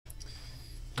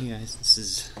Hey guys, this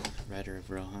is Writer of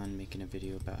Rohan making a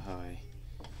video about how I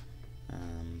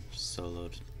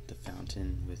soloed the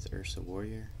fountain with Ursa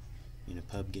Warrior in a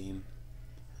pub game.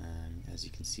 As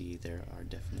you can see, there are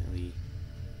definitely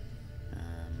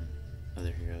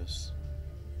other heroes,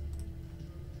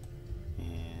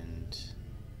 and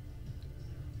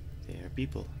they are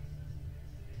people.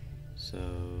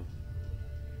 So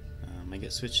I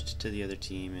get switched to the other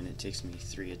team, and it takes me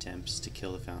 3 attempts to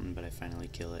kill the fountain, but I finally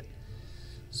kill it.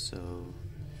 So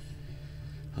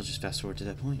I'll just fast forward to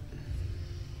that point.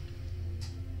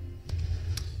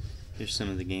 Here's some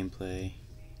of the gameplay.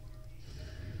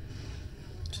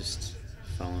 Just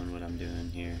following what I'm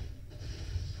doing here.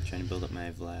 Trying to build up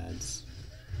my Vlads,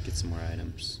 get some more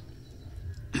items.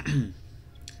 I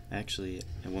actually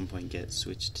at one point get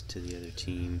switched to the other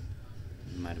team.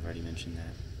 Might have already mentioned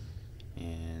that.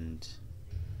 And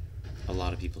a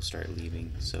lot of people start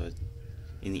leaving, so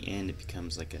in the end it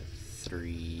becomes like a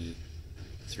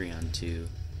 3-on-2.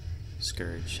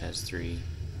 Scourge has 3,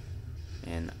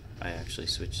 and I actually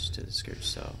switched to the Scourge,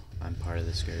 so I'm part of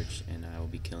the Scourge, and I will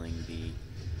be killing the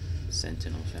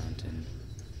Sentinel Fountain.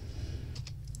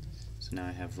 So now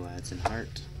I have Vlads and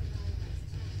Heart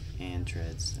and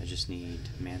Treads. I just need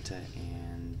Manta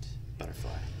and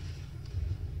Butterfly.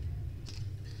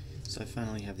 So I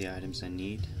finally have the items I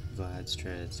need: Vlads,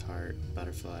 Treads, Heart,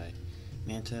 Butterfly,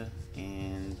 Manta,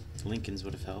 and Lincolns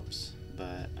would have helped,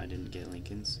 but I didn't get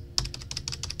Lincolns.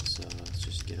 So let's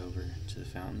just get over to the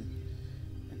fountain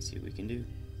and see what we can do.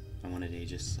 I wanted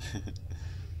Aegis.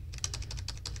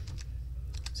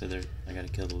 So I gotta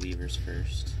kill the levers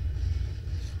first.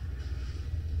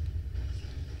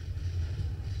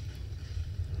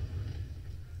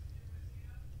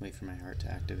 Wait for my heart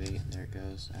to activate. There it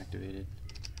goes, activated.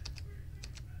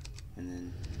 And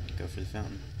then go for the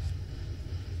fountain.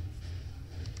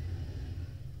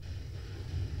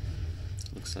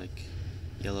 Looks like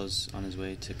yellow's on his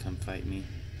way to come fight me,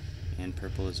 and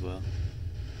purple as well.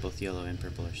 Both yellow and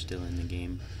purple are still in the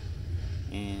game,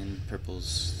 and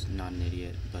purple's not an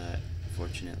idiot, but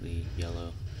fortunately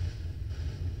yellow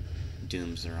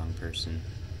dooms the wrong person.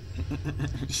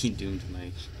 He doomed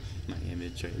my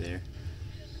image right there,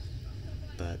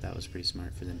 but that was pretty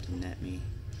smart for them to net me.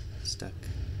 Stuck.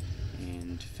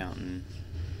 And fountain,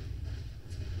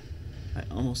 I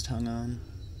almost hung on.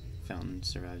 Fountain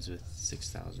survives with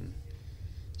 6,000,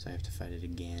 so I have to fight it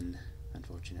again,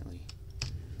 unfortunately.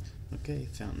 Okay,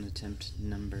 fountain attempt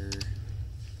number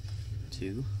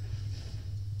 2.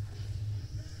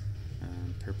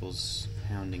 Purple's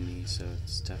hounding me, so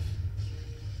it's tough.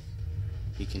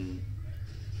 He can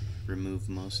remove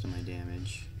most of my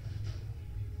damage.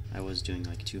 I was doing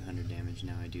like 200 damage,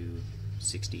 now I do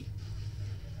 60.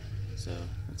 So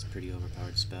that's a pretty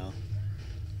overpowered spell.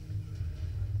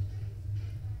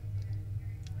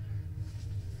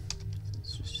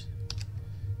 Let's just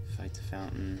fight the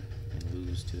fountain and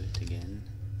lose to it again.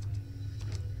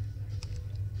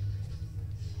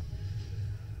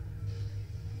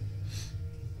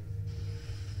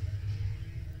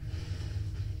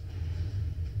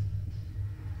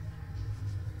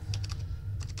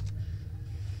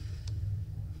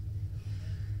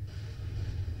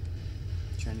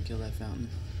 Trying to kill that fountain,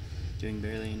 doing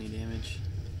barely any damage.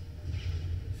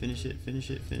 Finish it, finish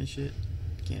it, finish it.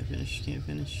 Can't finish, can't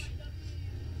finish.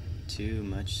 Too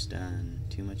much stun,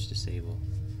 too much disable.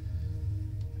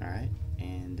 Alright,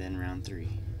 and then round 3.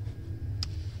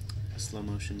 A slow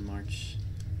motion march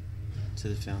to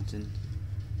the fountain.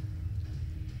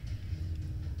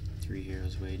 3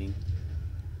 heroes waiting.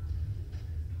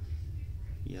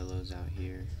 Yellow's out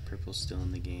here, purple's still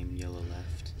in the game, yellow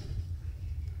left.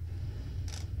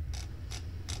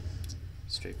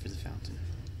 Straight for the fountain.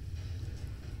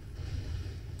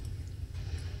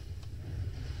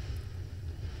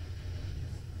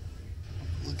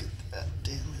 Look at that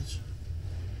damage.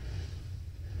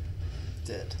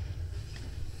 Dead.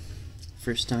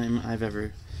 First time I've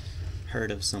ever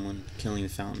heard of someone killing the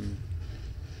fountain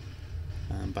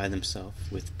by themselves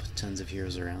with tons of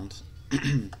heroes around.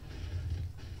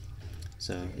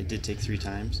 So it did take 3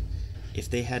 times.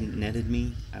 If they hadn't netted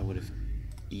me, I would have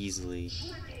easily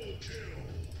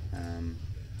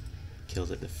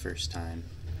killed it the first time,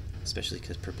 especially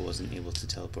because purple wasn't able to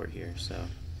teleport here.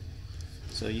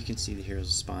 So you can see the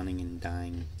heroes spawning and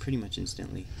dying pretty much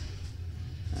instantly.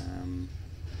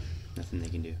 Nothing they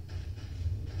can do.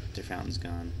 Their fountain's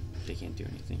gone. They can't do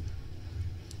anything.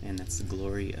 And that's the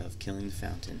glory of killing the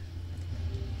fountain.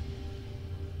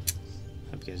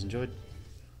 Hope you guys enjoyed.